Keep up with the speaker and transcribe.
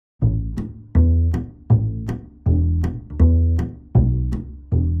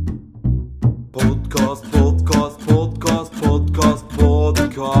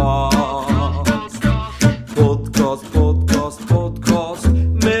podcast. Podcast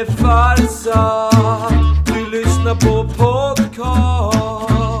med Farsad. Du lyssnar på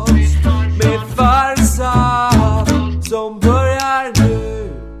podcast med Farsad som börjar nu.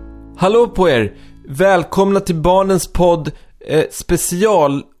 Hallå på er. Välkomna till Barnens podd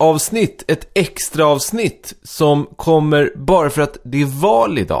specialavsnitt, ett extra avsnitt som kommer bara för att det är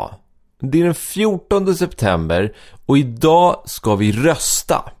val idag. Det är den 14 september och idag ska vi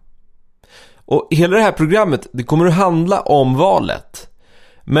rösta. Och hela det här programmet, det kommer att handla om valet.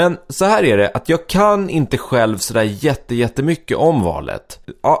 Men så här är det, att jag kan inte själv sådär jättemycket om valet.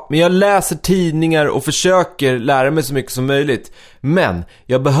 Ja, men jag läser tidningar och försöker lära mig så mycket som möjligt. Men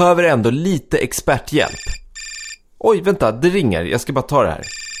jag behöver ändå lite experthjälp. Oj, vänta, det ringer. Jag ska bara ta det här.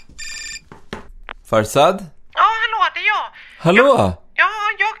 Farsad? Ja, hallå, det är jag. Hallå? Ja,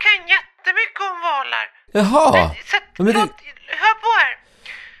 jag kan jättemycket om valar. Jaha. Hör på här.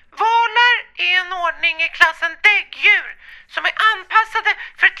 Valar är en ordning i klassen däggdjur som är anpassade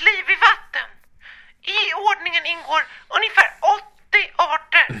för ett liv i vatten. I ordningen ingår ungefär 80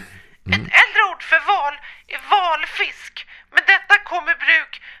 arter. Ett äldre ord för val är valfisk. Men detta kom i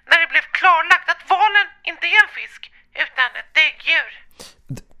bruk när det blev klarlagt att valen inte är en fisk utan ett däggdjur.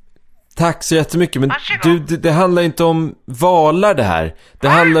 Tack så jättemycket, men varsågod. det handlar inte om valar det här. Det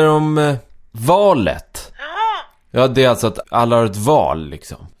handlar om valet. Jaha. Ja, det är alltså att alla har ett val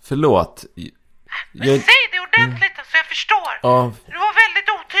liksom. Förlåt. Men säg det ordentligt så jag förstår. Ja. Du var väldigt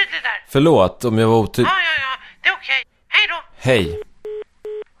otydlig där. Förlåt om jag var otydlig. Ja, det är okej. Hej då. Hej.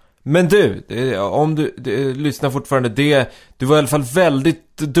 Men du, om du lyssnar fortfarande, du var i alla fall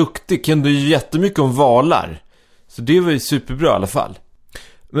väldigt duktig. Kan du jättemycket om valar. Så det var ju superbra i alla fall.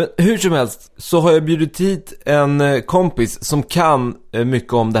 Men hur som helst så har jag bjudit hit en kompis som kan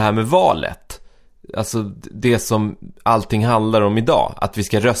mycket om det här med valet. Alltså det som allting handlar om idag, att vi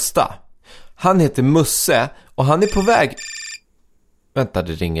ska rösta. Han heter Musse och han är på väg. Vänta,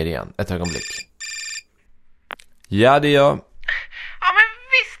 det ringer igen. Ett ögonblick. Ja, det är jag. Ja, men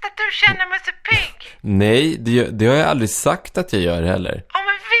visst att du känner Musse Pigg. Nej, det har jag aldrig sagt att jag gör heller. Ja,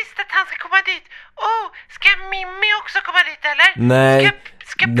 men visst att han ska komma dit. Ska Mimmi också komma dit, eller? Nej.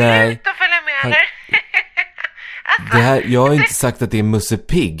 Ska nej. Pluto följa med, eller? Alltså, Det här, jag har inte sagt att det är Musse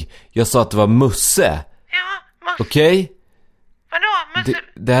Pigg. Jag sa att det var Musse. Ja, Musse. Okej? Vadå, Musse?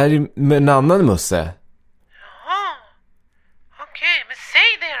 Det här är med en annan Musse. Jaha. Okej, men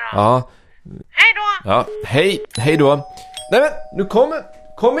säg det då. Ja. Hej då. Ja, hej då. Nej men, nu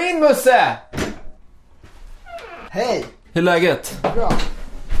kom in Musse! Hej! Hur är läget? Bra.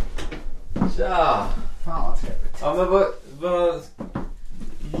 Tja! Fan vad trevligt. Ja men vad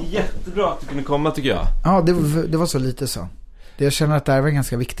jättebra att du kunde komma tycker jag. Ja, det var så lite så. Jag känner att det här var en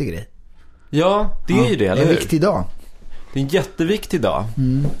ganska viktig grej. Ja, det är ju det, eller en hur? viktig dag. Det är en jätteviktig dag.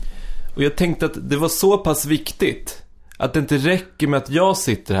 Och jag tänkte att det var så pass viktigt att det inte räcker med att jag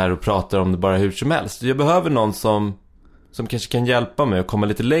sitter här och pratar om det bara hur som helst. Jag behöver någon som kanske kan hjälpa mig att komma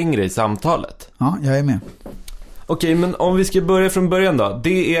lite längre i samtalet. Ja, jag är med. Okej, men om vi ska börja från början då.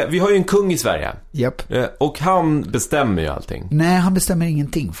 Vi har ju en kung i Sverige. Japp. Och han bestämmer ju allting. Nej, han bestämmer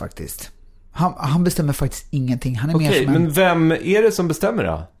ingenting faktiskt. Han bestämmer faktiskt ingenting. Han är mer Okej, som men vem är det som bestämmer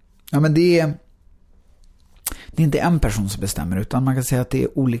då? Ja, men det är inte en person som bestämmer, utan man kan säga att det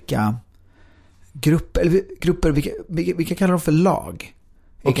är olika grupper, vi kan kalla dem för lag.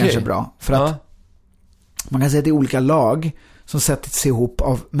 Det är kanske bra. För att man kan säga att det är olika lag som sätter sig ihop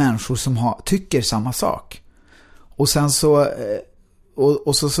av människor som tycker samma sak. Och sen så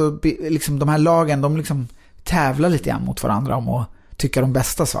liksom de här lagen, de liksom tävlar lite grann mot varandra om att tycka de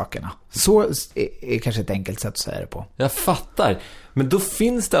bästa sakerna. Så är kanske ett enkelt sätt att säga det på. Jag fattar. Men då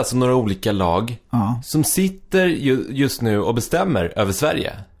finns det alltså några olika lag som sitter just nu och bestämmer över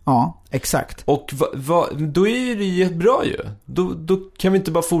Sverige. Ja, exakt. Och då är det ju bra ju. Då kan vi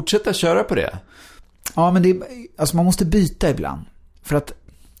inte bara fortsätta köra på det. Ja, men alltså man måste byta ibland. För att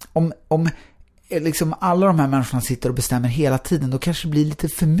om liksom alla de här människorna sitter och bestämmer hela tiden, då kanske det blir lite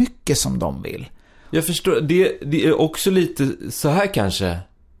för mycket som de vill. Jag förstår. Det är också lite så här kanske,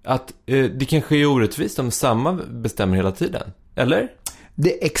 att det kanske är orättvist om samma bestämmer hela tiden. Eller?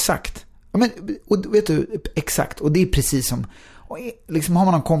 Det är exakt. Och vet du, exakt. Och det är precis som, liksom har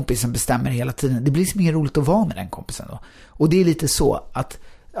man någon kompis som bestämmer hela tiden, det blir liksom mer roligt att vara med den kompisen då. Och det är lite så att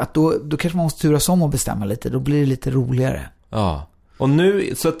då kanske man måste turas om och bestämma lite. Då blir det lite roligare. Ja. Och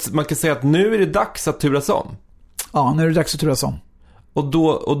nu, så att man kan säga att nu är det dags att turas om. Ja, nu är det dags att turas om. Och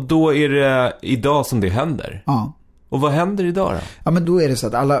då är det idag som det händer. Ja. Och vad händer idag då? Ja, men då är det så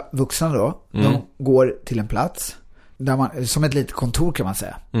att alla vuxna då, de går till en plats där man, som ett litet kontor kan man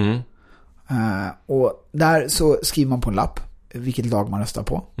säga. Och där så skriver man på en lapp vilket lag man röstar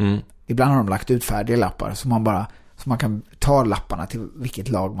på. Ibland har de lagt ut färdiga lappar så man kan ta lapparna till vilket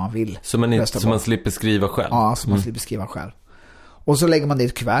lag man vill så man slipper skriva själv. Ja, så man slipper skriva själv. Och så lägger man det i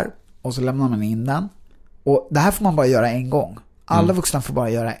ett kuvert och så lämnar man in den. Och det här får man bara göra en gång. Alla vuxna får bara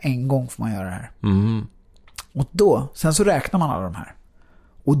göra en gång får man göra det här. Och sen så räknar man alla de här.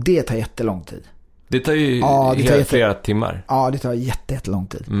 Och det tar jättelång tid. Det tar ju flera timmar. Ja, det tar jättelång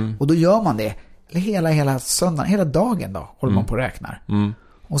tid. Och då gör man det hela söndagen, hela dagen då håller man på och räknar.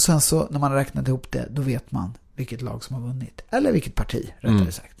 Och sen så när man räknat ihop det, då vet man vilket lag som har vunnit. Eller vilket parti,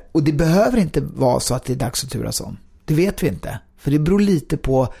 rättare sagt. Och det behöver inte vara så att det är dags att turas om. Det vet vi inte. För det beror lite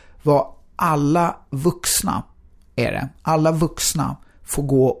på vad alla vuxna Alla vuxna får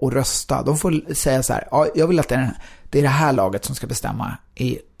gå och rösta. De får säga så här, ja, jag vill att det är det här laget som ska bestämma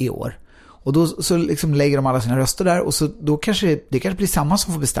i år. Och då så liksom lägger de alla sina röster där och så då kanske det blir samma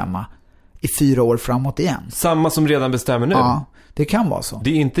som får bestämma i 4 år framåt igen. Samma som redan bestämmer nu? Ja, det kan vara så. Det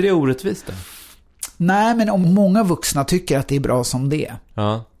är inte det orättvist då? Nej, men om många vuxna tycker att det är bra som det,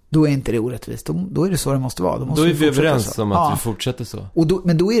 då är inte det orättvist. Då är det så det måste vara. Då är vi överens om att vi fortsätter så.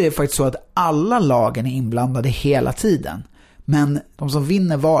 Men då är det faktiskt så att alla lagen är inblandade hela tiden. Men de som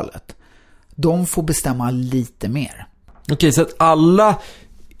vinner valet, de får bestämma lite mer. Okej, så att alla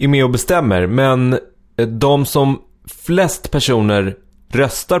är med och bestämmer, men de som flest personer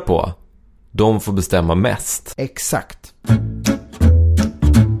röstar på, de får bestämma mest. Exakt.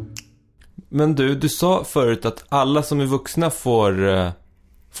 Men du sa förut att alla som är vuxna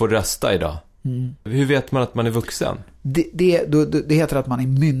får rösta idag. Hur vet man att man är vuxen? Det heter att man är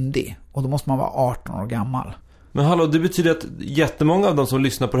myndig. Och då måste man vara 18 år gammal. Men hallå, det betyder att jättemånga av de som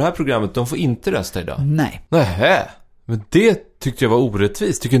lyssnar på det här programmet, de får inte rösta idag? Nej. Nähä, men det tyckte jag var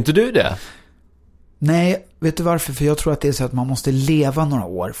orättvist. Tycker inte du det? Nej, vet du varför? För jag tror att det är så att man måste leva några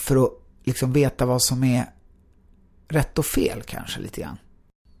år för att liksom veta vad som är rätt och fel kanske lite grann.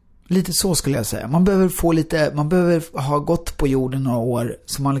 Lite så skulle jag säga. Man behöver ha gått på jorden några år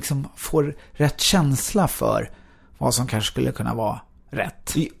så man liksom får rätt känsla för vad som kanske skulle kunna vara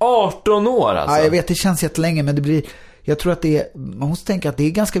rätt. I 18 år alltså? Ja, jag vet, det känns jättelänge, men jag tror att man måste tänka att det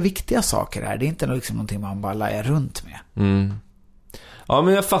är ganska viktiga saker här. Det är inte liksom någonting man bara lajar runt med. Ja,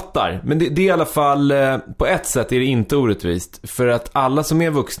 men jag fattar. Men det är i alla fall, på ett sätt är det inte orättvist. För att alla som är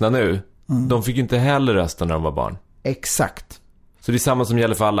vuxna nu, de fick ju inte heller rösta när de var barn. Exakt. Så det är samma som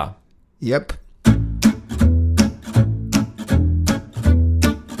gäller för alla? Japp.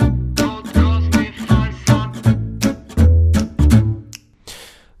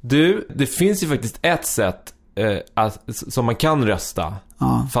 Det finns ju faktiskt ett sätt som man kan rösta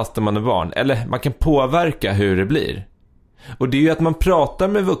fast när man är barn. Eller man kan påverka hur det blir. Och det är ju att man pratar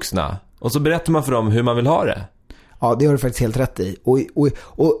med vuxna och så berättar man för dem hur man vill ha det. Ja, det har du faktiskt helt rätt i.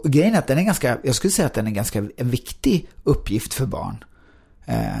 Och grejen är att jag skulle säga att den är ganska en viktig uppgift för barn.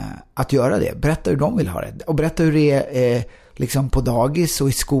 Att göra det. Berätta hur de vill ha det. Och berätta hur det är liksom på dagis och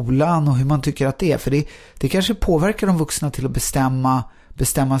i skolan och hur man tycker att det är. För det kanske påverkar de vuxna till att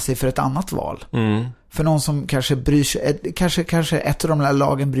bestämma sig för ett annat val. För någon som kanske bryr sig, kanske ett av de här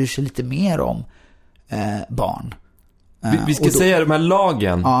lagen bryr sig lite mer om barn. Vi ska säga de här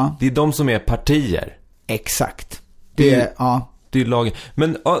lagen, det är de som är partier. Exakt. Det är lagen.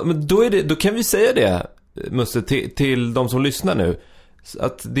 Men då kan vi säga det, Musse, till de som lyssnar nu.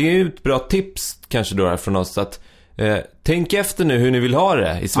 Att det är ett bra tips kanske då från oss att tänk efter nu hur ni vill ha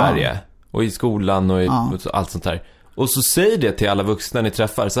det i Sverige och i skolan och allt sånt här. Och så säg det till alla vuxna ni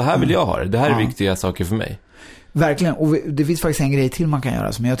träffar. Så här vill jag ha det. Det här är viktiga saker för mig. Verkligen. Och det finns faktiskt en grej till man kan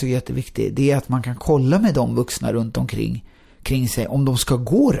göra som jag tycker är jätteviktig. Det är att man kan kolla med de vuxna runt omkring sig om de ska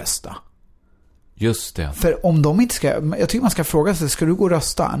gå och rösta. Just det. För om de inte ska, jag tycker man ska fråga sig, ska du gå och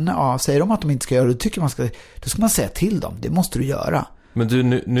rösta? Ja, säger de att de inte ska göra det, då ska man säga till dem. Det måste du göra. Men du,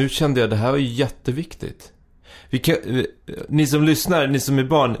 nu kände jag det här var jätteviktigt. Ni som lyssnar, ni som är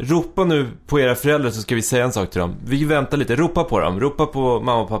barn, ropa nu på era föräldrar så ska vi säga en sak till dem. Vi väntar lite, ropa på dem. Ropa på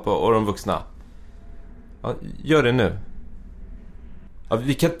mamma och pappa och de vuxna. Ja, gör det nu. Ja,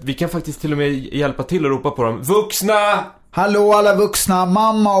 vi kan faktiskt till och med hjälpa till att ropa på dem. Vuxna! Hallå alla vuxna,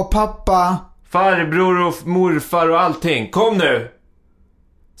 mamma och pappa. Farbror och morfar och allting. Kom nu!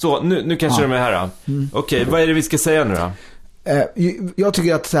 Så, nu kanske de är här då. Okej, vad är det vi ska säga nu då? Jag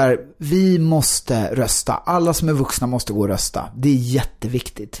tycker att så här, vi måste rösta. Alla som är vuxna måste gå och rösta. Det är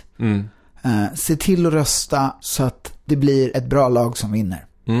jätteviktigt. Se till att rösta så att det blir ett bra lag som vinner.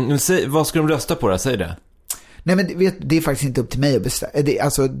 Vad ska de rösta på då? Säg det. Nej, men det är faktiskt inte upp till mig att bestämma.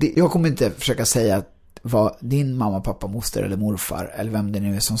 Jag kommer inte försöka säga vad din mamma, pappa, moster eller morfar eller vem det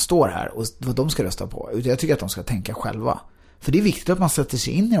nu är som står här och vad de ska rösta på. Jag tycker att de ska tänka själva. För det är viktigt att man sätter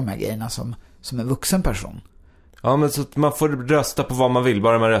sig in i de här grejerna som en vuxen person. Ja, men så att man får rösta på vad man vill,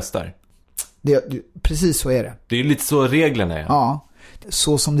 bara man röstar. Precis så är det. Det är ju lite så reglerna är. Ja,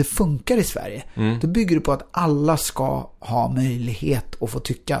 så som det funkar i Sverige. Då bygger det på att alla ska ha möjlighet att få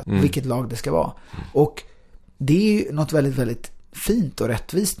tycka vilket lag det ska vara. Och det är ju något väldigt, väldigt fint och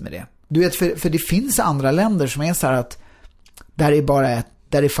rättvist med det. Du vet, för det finns andra länder som är så här att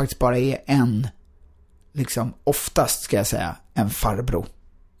där det faktiskt bara är en, liksom oftast ska jag säga, en farbror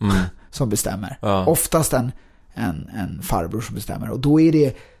som bestämmer. Ja. Oftast en farbror som bestämmer. Och då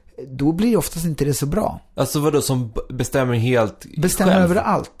blir det oftast inte det så bra. Alltså vadå, som bestämmer helt bestämmer själv? Över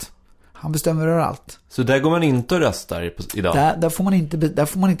allt. Han bestämmer över allt. Så där går man inte och röstar idag? Där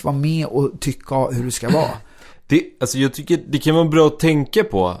får man inte vara med och tycka hur det ska vara. Alltså jag tycker det kan vara bra att tänka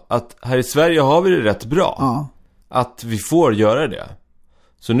på att här i Sverige har vi det rätt bra. Ja. Att vi får göra det.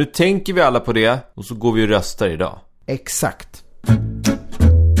 Så nu tänker vi alla på det och så går vi och röstar idag. Exakt.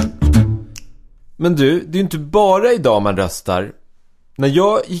 Men du, det är ju inte bara idag man röstar. När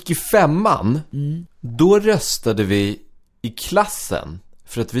jag gick i 5:an, då röstade vi i klassen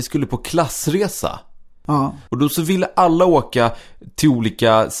för att vi skulle på klassresa. Ja. Och då så ville alla åka till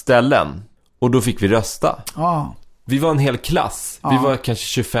olika ställen. Och då fick vi rösta. Ja. Vi var en hel klass. Ja. Vi var kanske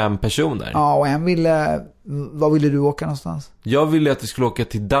 25 personer. Ja, och vad ville du åka någonstans? Jag ville att vi skulle åka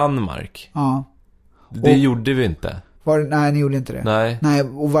till Danmark. Ja. Det gjorde vi inte. Nej, ni gjorde inte det. Nej,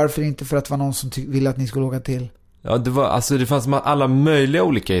 och varför inte? För att det var någon som ville att ni skulle åka till? Ja, det fanns alla möjliga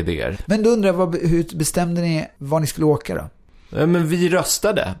olika idéer. Men då undrar jag, hur bestämde ni var ni skulle åka då? Ja, men vi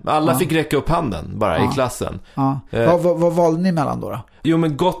röstade. Alla fick räcka upp handen bara i klassen. Ja. Vad valde ni mellan då? Jo,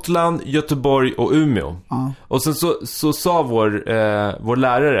 men Gotland, Göteborg och Umeå. Ja. Och sen så sa vår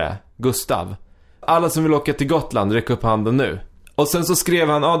lärare, Gustav, alla som vill åka till Gotland, räcka upp handen nu. Och sen så skrev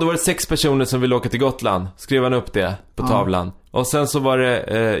han, då var det 6 personer som ville åka till Gotland. Skrev han upp det på tavlan. Och sen så var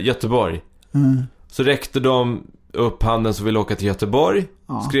det Göteborg. Så räckte de upp handen som ville åka till Göteborg.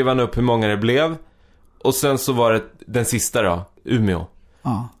 Skrev han upp hur många det blev. Och sen så var det den sista då, Umeå.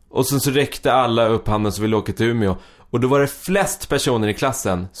 Och sen så räckte alla upp handen som ville åka till Umeå. Och då var det flest personer i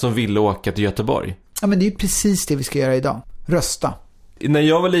klassen som ville åka till Göteborg. Ja, men det är ju precis det vi ska göra idag. Rösta. När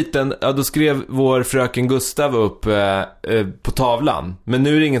jag var liten, då skrev vår fröken Gustav upp på tavlan. Men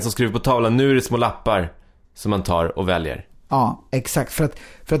nu är det ingen som skriver på tavlan. Nu är det små lappar som man tar och väljer. Ja, exakt. För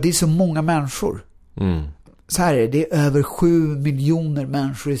att det är så många människor. Så här är det är över 7 miljoner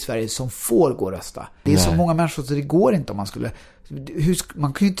människor i Sverige som får gå och rösta. Det är så många människor så det går inte om man skulle...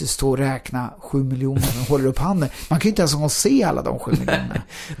 Man kan ju inte stå och räkna 7 miljoner och håller upp handen. Man kan ju inte ens se alla de 7 miljonerna.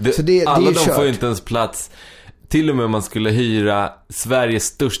 Alla de får ju inte ens plats. Till och med om man skulle hyra Sveriges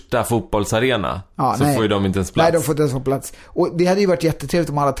största fotbollsarena får ju de inte ens plats. Nej, de får inte ens plats. Och det hade ju varit jättetrevligt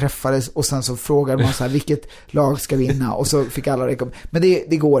om alla träffades och sen så frågade man så här, vilket lag ska vinna? Och så fick alla rekommendera. Men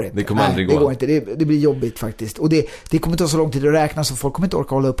det går inte. Det kommer aldrig gå. Det går inte. Det blir jobbigt faktiskt. Och det kommer inte ta så lång tid att räkna så folk kommer inte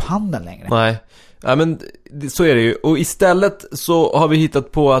orka hålla upp handen längre. Nej. Ja, men så är det ju. Och istället så har vi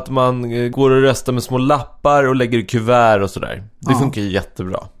hittat på att man går och röstar med små lappar och lägger i kuvert och sådär. Det funkar ju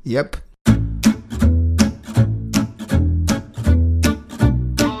jättebra. Japp.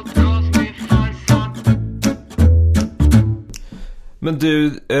 Men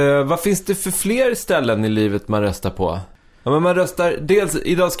du, vad finns det för fler ställen i livet man röstar på? Ja, men man röstar, dels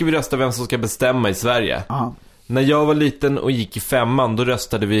idag ska vi rösta vem som ska bestämma i Sverige. Aha. När jag var liten och gick i 5:an, då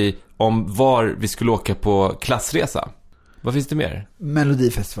röstade vi om var vi skulle åka på klassresa. Vad finns det mer?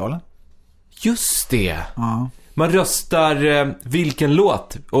 Melodifestivalen. Just det. Ja. Man röstar vilken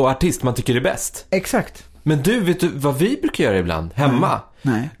låt och artist man tycker är bäst. Exakt. Men du, vet du vad vi brukar göra ibland? Hemma.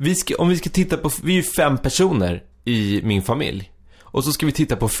 Nej. Om vi ska titta på, vi är ju 5 personer i min familj. Och så ska vi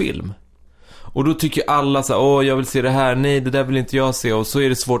titta på film. Och då tycker alla så här, jag vill se det här. Nej, det där vill inte jag se. Och så är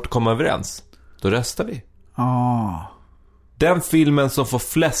det svårt att komma överens. Då röstar vi. Den filmen som får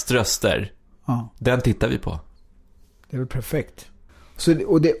flest röster, den tittar vi på. Det är väl perfekt. Så,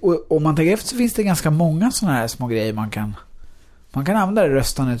 och om man tänker efter så finns det ganska många sådana här små grejer man kan använda det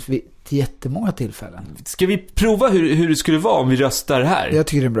röstandet till jättemånga tillfällen. Ska vi prova hur det skulle vara om vi röstar här? Jag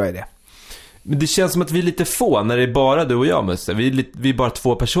tycker det är en bra idé. Men det känns som att vi är lite få när det är bara du och jag, Musse. Vi är bara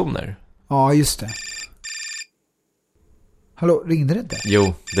 2 personer. Ja, just det. Hallå, ringde det inte?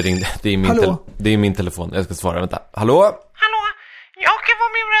 Jo, det ringde. Det är min telefon. Jag ska svara, vänta. Hallå? Hallå? Jag kan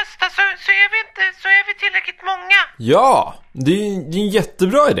vara med och rösta så är vi tillräckligt många. Ja, det är en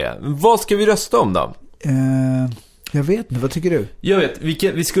jättebra idé. Vad ska vi rösta om då? Jag vet inte, vad tycker du? Jag vet,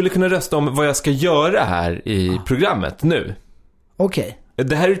 vi skulle kunna rösta om vad jag ska göra här i programmet nu. Okej.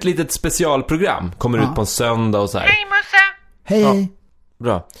 Det här är ett litet specialprogram. Kommer ut på en söndag och så här. Hej Musse! Hej! Ja,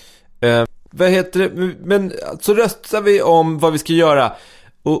 bra. Vad heter det? Men så röstar vi om vad vi ska göra.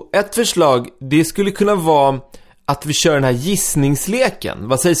 Och ett förslag, det skulle kunna vara att vi kör den här gissningsleken.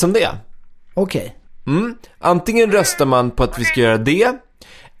 Vad sägs om det? Okej. Antingen röstar man på att vi ska göra det,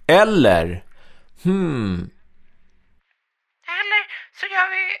 eller Eller så gör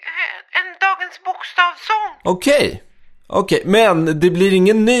vi en dagens bokstavssång. Okej, men det blir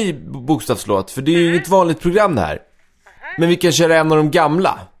ingen ny bokstavslåt, för det är ju inget vanligt program det här. Men vi kan köra en av de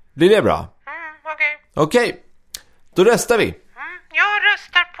gamla. Blir det bra? Okej, då röstar vi. Jag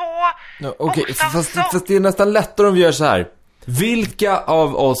röstar på bokstavssång. Fast det är nästan lättare om vi gör så här. Vilka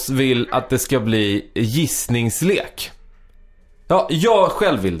av oss vill att det ska bli gissningslek? Ja, jag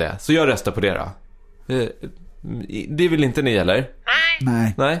själv vill det, så jag röstar på det då. Det vill inte ni, eller?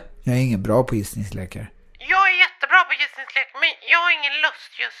 Nej, jag är ingen bra på gissningslekar. Jag är jättebra på gissningslek, men jag har ingen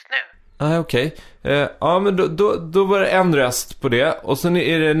lust just nu. Nej, okej. Ja, men då var det en röst på det. Och sen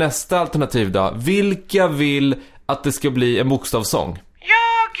är det nästa alternativ då. Vilka vill att det ska bli en bokstavssång?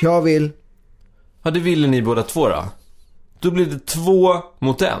 Jag vill. Ja, det ville ni båda två då. Då blir det 2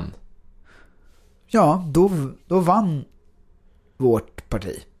 mot 1. Ja, då vann vårt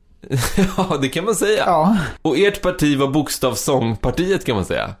parti. Ja, det kan man säga. Ja. Och ert parti var bokstavssångpartiet, kan man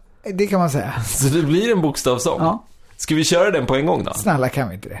säga. Det kan man säga. Så det blir en bokstavssång. Ja. Ska vi köra den på en gång då? Snälla, kan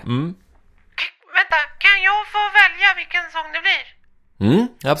vi inte det? Vänta, kan jag få välja vilken sång det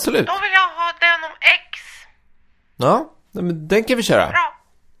blir? Absolut. Då vill jag ha den om X. Ja, men den kan vi köra. Bra.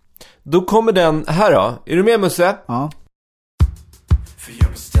 Då kommer den här då. Är du med, Musse? Ja. För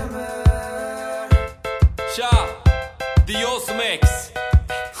jag bestämmer. Tja, det är jag som är X.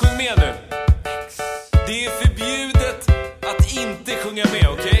 Sjung med nu. Det är förbjudet att inte sjunga med,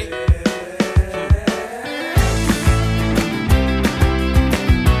 okej?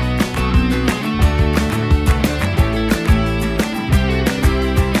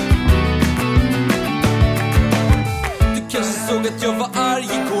 Du kanske såg att jag var arg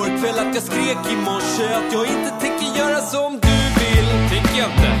igår kväll, att jag skrek i morse att jag inte tänker göra som du vill. Tänker jag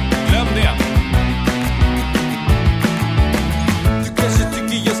inte, glöm det. Du kanske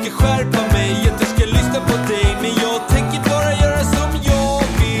tycker jag ska skärpa mig, att jag ska lyssna på dig, men jag tänker bara göra som jag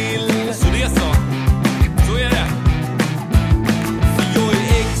vill. Så det är så. Så är det. För jag är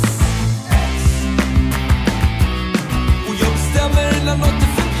X. Och jag bestämmer när något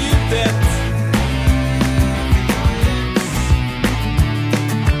är förbjudet.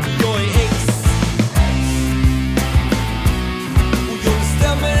 Jag är X. Och jag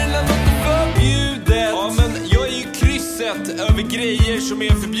bestämmer när något är förbjudet. Ja, men jag är ju krysset över grejer som är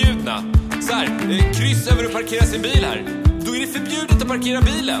förbjudna. Så här, kryss över att parkera sin bil här. Då är det förbjudet att parkera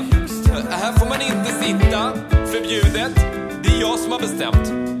bilen. Här får man inte sitta. Förbjudet. Det är jag som har bestämt.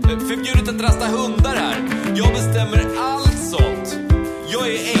 Förbjudet att rasta hundar här. Jag bestämmer allt sånt. Jag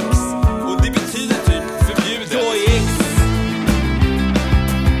är X. Och det betyder typ förbjudet. Jag är X.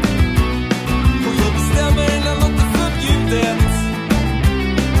 Och jag bestämmer när något är förbjudet.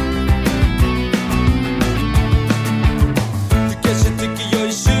 Du kanske tycker jag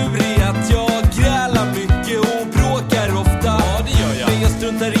är tjurig, att jag grälar mycket och bråkar ofta. Ja, det gör jag. Men jag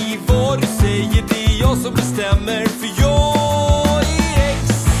struntar i vad du säger, det är jag som bestämmer. För jag är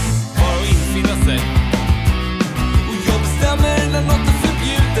X. Bara att infinna sig. Och jag bestämmer när något är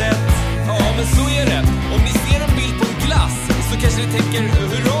förbjudet. Ja, men så är det. Om ni ser en bild på en glass, så kanske ni tänker,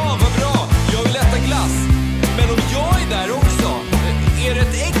 hurra, vad bra, jag vill äta glass. Men om jag är där också, är det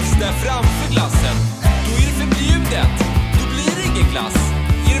ett X där framför glassen, då är det förbjudet. Då blir det ingen glass.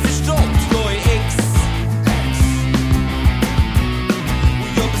 Är det förstått? Jag är X. Och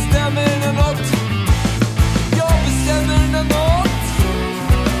jag bestämmer när något. Jag bestämmer när något.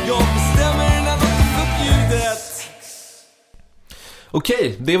 Jag bestämmer när något är förbjudet.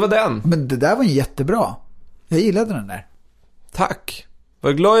 Okej, det var den. Men det där var ju jättebra. Jag gillade den där. Tack.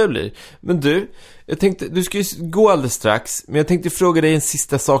 Vad glad jag blir. Men du, jag tänkte, du ska ju gå alldeles strax, men jag tänkte fråga dig en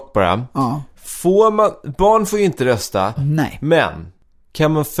sista sak bara. Ja. Barn får ju inte rösta. Nej. Men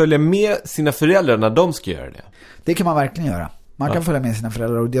kan man följa med sina föräldrar när de ska göra det? Det kan man verkligen göra. Man kan följa med sina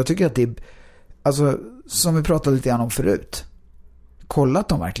föräldrar. Och jag tycker att det är, alltså, som vi pratade lite grann om förut, kolla att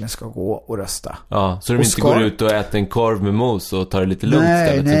de verkligen ska gå och rösta. Ja, så de och inte går ut och äter en korv med mos och tar det lite lugnt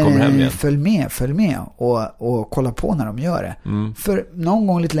istället och kommer hem igen. Följ med och kolla på när de gör det. För någon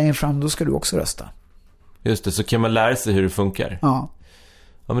gång lite längre fram, då ska du också rösta. Just det, så kan man lära sig hur det funkar. Ja.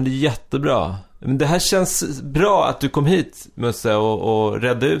 Ja, men det är jättebra. Men det här känns bra att du kom hit, Musse, och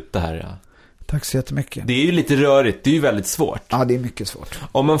rädda ut det här. Ja. Tack så jättemycket. Det är ju lite rörigt, det är ju väldigt svårt. Ja, det är mycket svårt.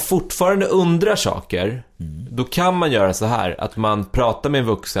 Om man fortfarande undrar saker, då kan man göra så här, att man pratar med en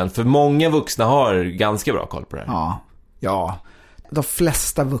vuxen. För många vuxna har ganska bra koll på det här. Ja. De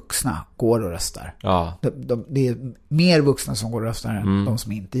flesta vuxna går och röstar. Ja. Det är mer vuxna som går och röstar än de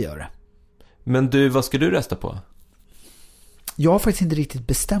som inte gör det. Men du, vad ska du rösta på? Jag har faktiskt inte riktigt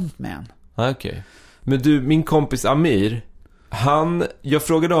bestämt mig än. Okej. Men du, min kompis Amir, jag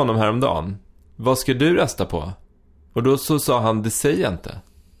frågade honom häromdagen, vad ska du rösta på? Och då så sa han, det säger jag inte.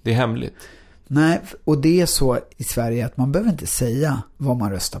 Det är hemligt. Nej, och det är så i Sverige att man behöver inte säga vad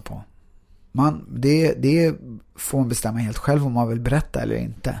man röstar på. Det får man bestämma helt själv om man vill berätta eller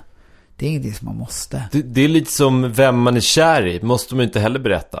inte. Det är ingenting som man måste. Det är lite som vem man är kär i. Måste man inte heller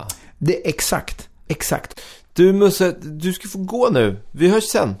berätta. Det är exakt. Du Musse, du ska få gå nu. Vi hörs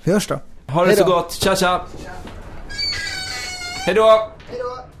sen. Vi hörs då. Ha det så gott. Tja. Hej då.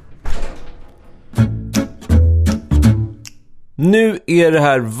 Nu är det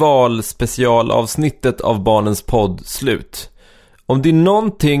här valspecialavsnittet av Barnens podd slut. Om det är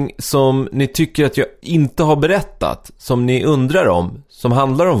någonting som ni tycker att jag inte har berättat, som ni undrar om, som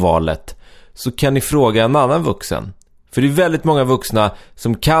handlar om valet, så kan ni fråga en annan vuxen. För det är väldigt många vuxna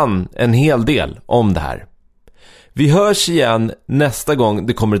som kan en hel del om det här. Vi hörs igen nästa gång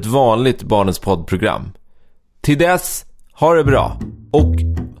det kommer ett vanligt Barnens poddprogram. Till dess, ha det bra. Och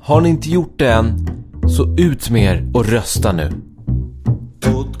har ni inte gjort det än, så ut med er och rösta nu.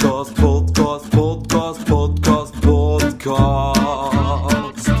 Podcast.